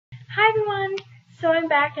Hi everyone! So I'm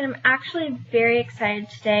back and I'm actually very excited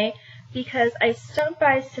today because I stopped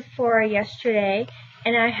by Sephora yesterday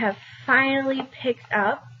and I have finally picked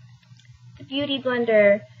up the Beauty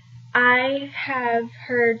Blender. I have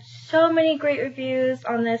heard so many great reviews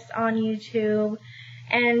on this on YouTube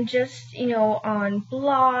and just, on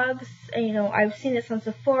blogs. I've seen this on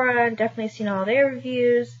Sephora and definitely seen all their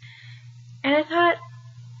reviews. And I thought,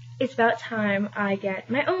 it's about time I get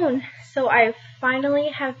my own. So I finally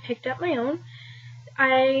have picked up my own.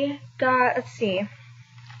 I got, the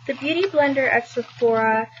Beauty Blender at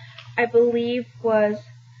Sephora, I believe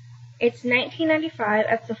it's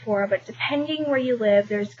 $19.95 at Sephora, but depending where you live,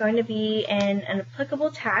 there's going to be an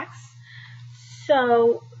applicable tax.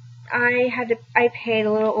 So I paid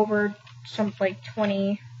a little over something like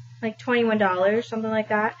 $21, something like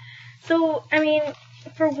that. So,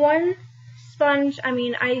 for one sponge,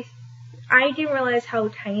 I didn't realize how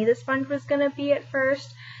tiny the sponge was going to be at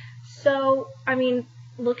first. So,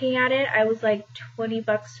 looking at it, I was like,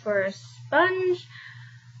 $20 for a sponge.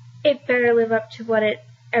 It better live up to what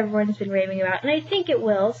everyone's been raving about, and I think it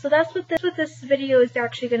will. So that's what this video is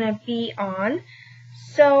actually going to be on.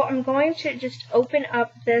 So I'm going to just open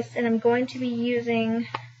up this, and I'm going to be using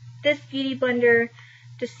this Beauty Blender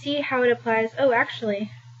to see how it applies. Oh,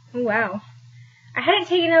 actually, oh, wow. I hadn't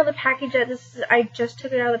taken it out of the package yet. I just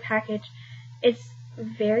took it out of the package. It's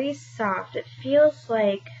very soft. It feels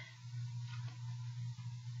like,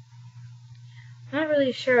 I'm not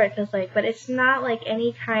really sure what it feels like, but it's not like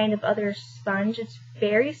any kind of other sponge. It's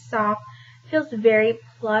very soft. Feels very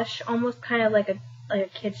plush, almost kind of like a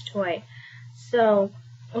kid's toy. So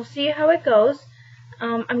we'll see how it goes.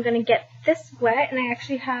 I'm gonna get this wet, and I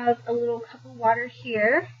actually have a little cup of water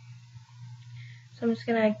here. So I'm just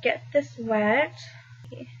gonna get this wet.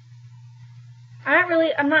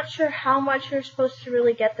 I'm not sure how much you're supposed to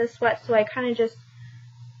really get this wet, so I kind of just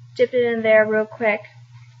dipped it in there real quick.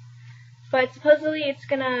 But supposedly it's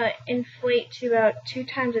gonna inflate to about 2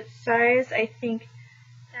 times its size. I think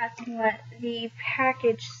that's what the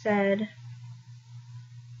package said.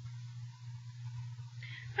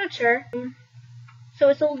 Not sure. So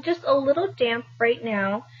it's just a little damp right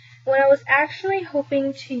now. What I was actually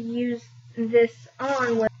hoping to use this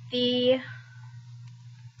on was the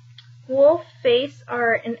Wolfe Face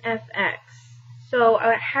Art FX. So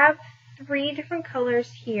I have 3 different colors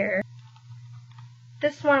here.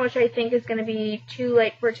 This one, which I think is going to be too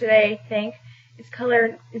late for today, I think, is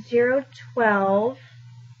color 012.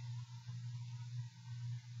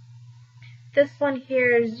 This one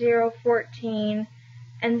here is 014,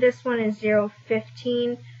 and this one is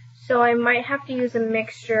 015. So I might have to use a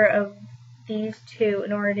mixture of these two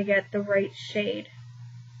in order to get the right shade.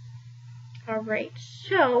 Alright,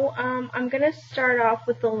 so I'm going to start off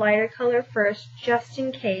with the lighter color first, just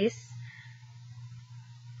in case.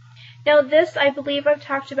 Now this, I believe I've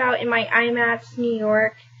talked about in my IMATS New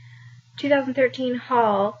York 2013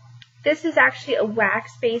 haul. This is actually a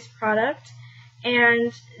wax-based product,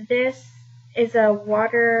 and this is a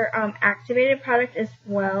water activated product as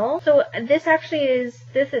well. So this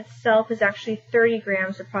itself is actually 30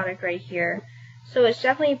 grams of product right here. So it's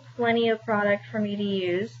definitely plenty of product for me to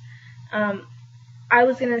use. I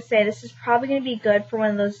was going to say this is probably going to be good for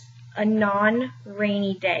one of a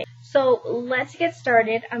non-rainy day. So let's get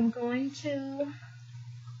started. I'm going to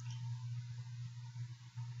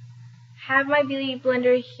have my Beauty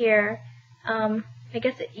Blender here. I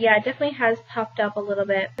guess it definitely has popped up a little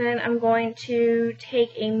bit. Then I'm going to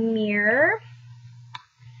take a mirror,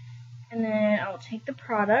 and then I'll take the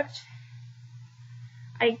product.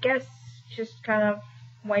 I guess just kind of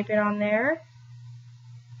wipe it on there.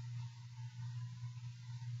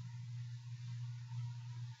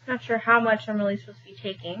 Not sure how much I'm really supposed to be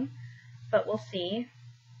taking, but we'll see.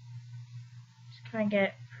 Just kind of get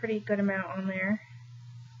a pretty good amount on there.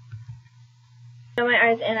 My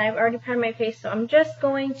eyes, and I've already primed my face, so I'm just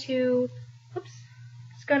going to,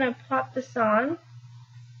 plop this on.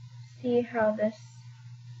 See how this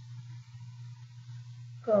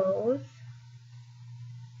goes.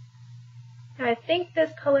 Now I think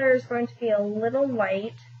this color is going to be a little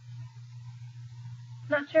light.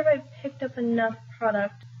 Not sure if I picked up enough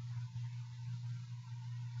product.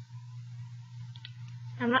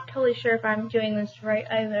 I'm not totally sure if I'm doing this right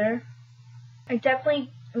either. I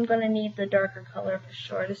definitely am going to need the darker color for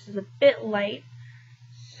sure. This is a bit light,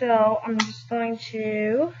 so I'm just going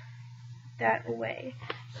to put that away.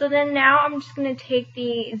 So then now I'm just going to take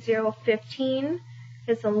the 015.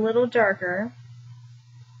 It's a little darker.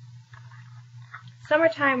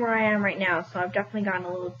 Summertime where I am right now, so I've definitely gotten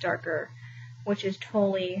a little darker, which is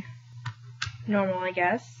totally normal, I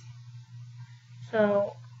guess.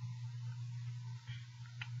 So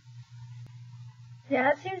Yeah,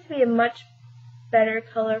 that seems to be a much better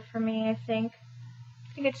color for me, I think.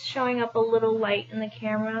 I think it's showing up a little light in the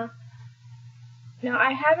camera. Now,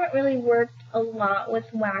 I haven't really worked a lot with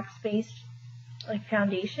wax-based like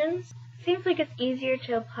foundations. Seems like it's easier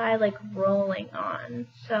to apply like rolling on,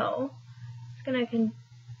 so it's gonna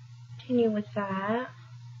continue with that.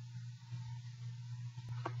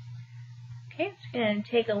 Okay, I'm just gonna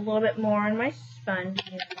take a little bit more on my sponge,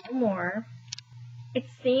 a little more. It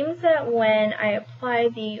seems that when I apply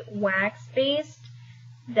the wax-based,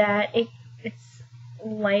 that it's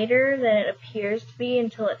lighter than it appears to be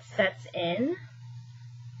until it sets in.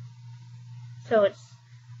 So it's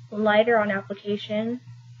lighter on application.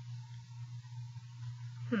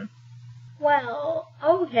 Well,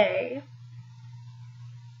 okay.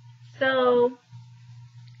 So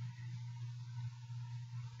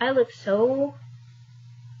I look so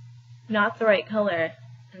not the right color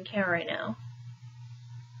on camera right now.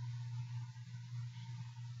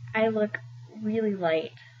 I look really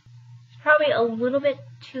light. It's probably a little bit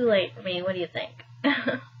too light for me. What do you think?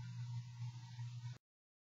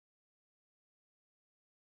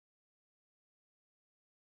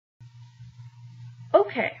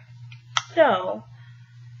 Okay, so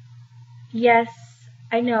yes,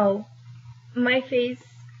 I know my face,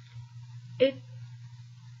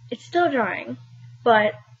 it's still drying,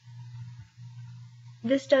 but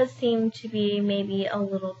this does seem to be maybe a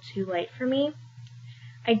little too light for me.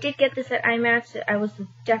 I did get this at IMAX. I was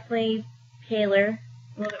definitely paler,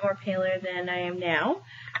 a little bit more paler than I am now.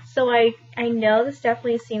 So I know this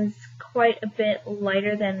definitely seems quite a bit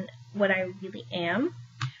lighter than what I really am.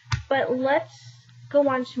 But let's go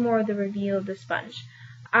on to more of the review of the sponge.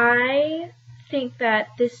 I think that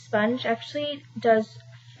this sponge actually does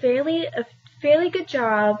a fairly good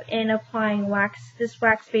job in applying this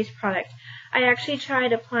wax-based product. I actually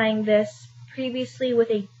tried applying this previously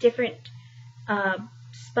with a different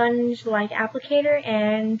sponge-like applicator,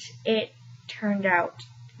 and it turned out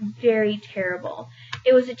very terrible.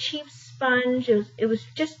 It was a cheap sponge. It was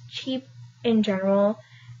just cheap in general.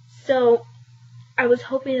 So I was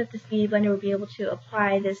hoping that this beauty blender would be able to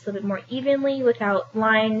apply this a little bit more evenly without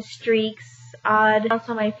lines, streaks, odd spots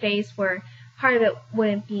on my face where part of it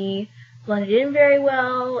wouldn't be blended in very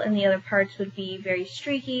well and the other parts would be very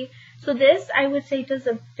streaky. So this, I would say, does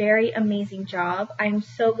a very amazing job. I'm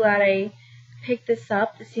so glad I picked this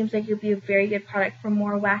up. It seems like it would be a very good product for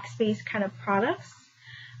more wax-based kind of products.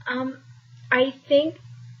 I think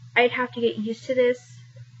I'd have to get used to this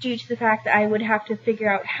due to the fact that I would have to figure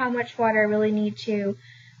out how much water I really need to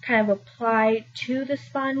kind of apply to the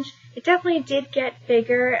sponge. It definitely did get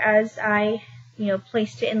bigger as I,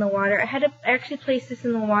 placed it in the water. I had to actually place this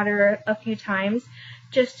in the water a few times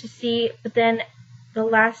just to see, but then the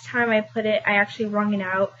last time I put it, I actually wrung it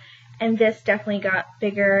out, and this definitely got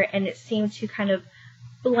bigger, and it seemed to kind of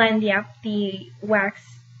blend the wax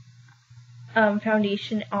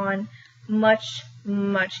foundation on much,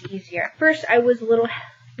 much easier. At first, I was a little,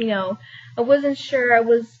 I wasn't sure. I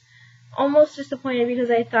was almost disappointed because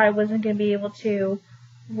I thought I wasn't going to be able to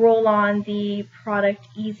roll on the product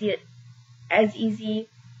as easy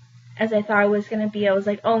as I thought I was going to be. I was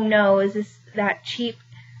like, oh no, is this that cheap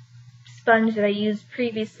sponge that I used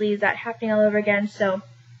previously? Is that happening all over again? So,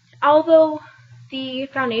 although the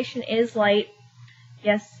foundation is light,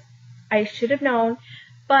 yes, I should have known,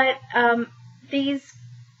 but these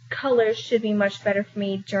colors should be much better for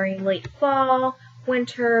me during late fall,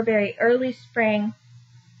 winter, very early spring.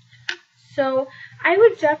 So I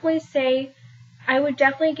would definitely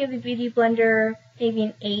give the Beauty Blender maybe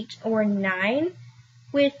an 8 or 9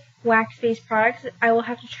 with wax-based products. I will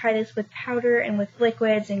have to try this with powder and with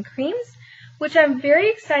liquids and creams, which I'm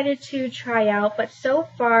very excited to try out, but so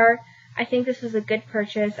far I think this was a good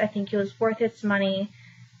purchase. I think it was worth its money.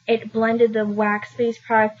 It blended the wax-based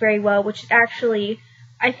product very well, which actually,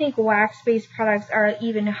 I think wax-based products are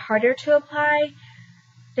even harder to apply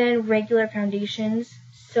than regular foundations.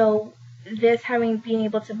 So this being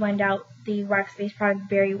able to blend out the wax-based product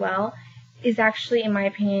very well is actually, in my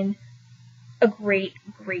opinion, a great,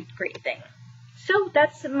 great, great thing. So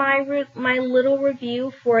that's my little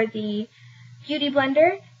review for the Beauty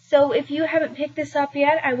Blender. So if you haven't picked this up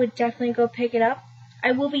yet, I would definitely go pick it up.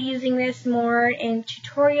 I will be using this more in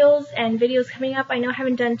tutorials and videos coming up. I know I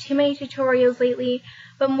haven't done too many tutorials lately,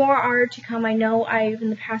 but more are to come. I know in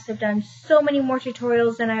the past I've done so many more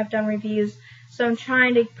tutorials than I've done reviews, so I'm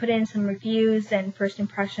trying to put in some reviews and first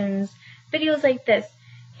impressions, videos like this.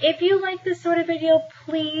 If you like this sort of video,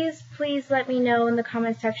 please let me know in the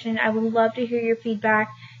comment section. I would love to hear your feedback.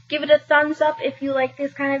 Give it a thumbs up if you like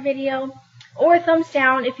this kind of video, or a thumbs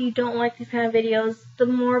down if you don't like these kind of videos. The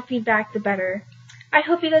more feedback, the better. I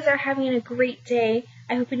hope you guys are having a great day.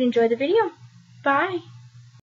 I hope you enjoyed the video. Bye!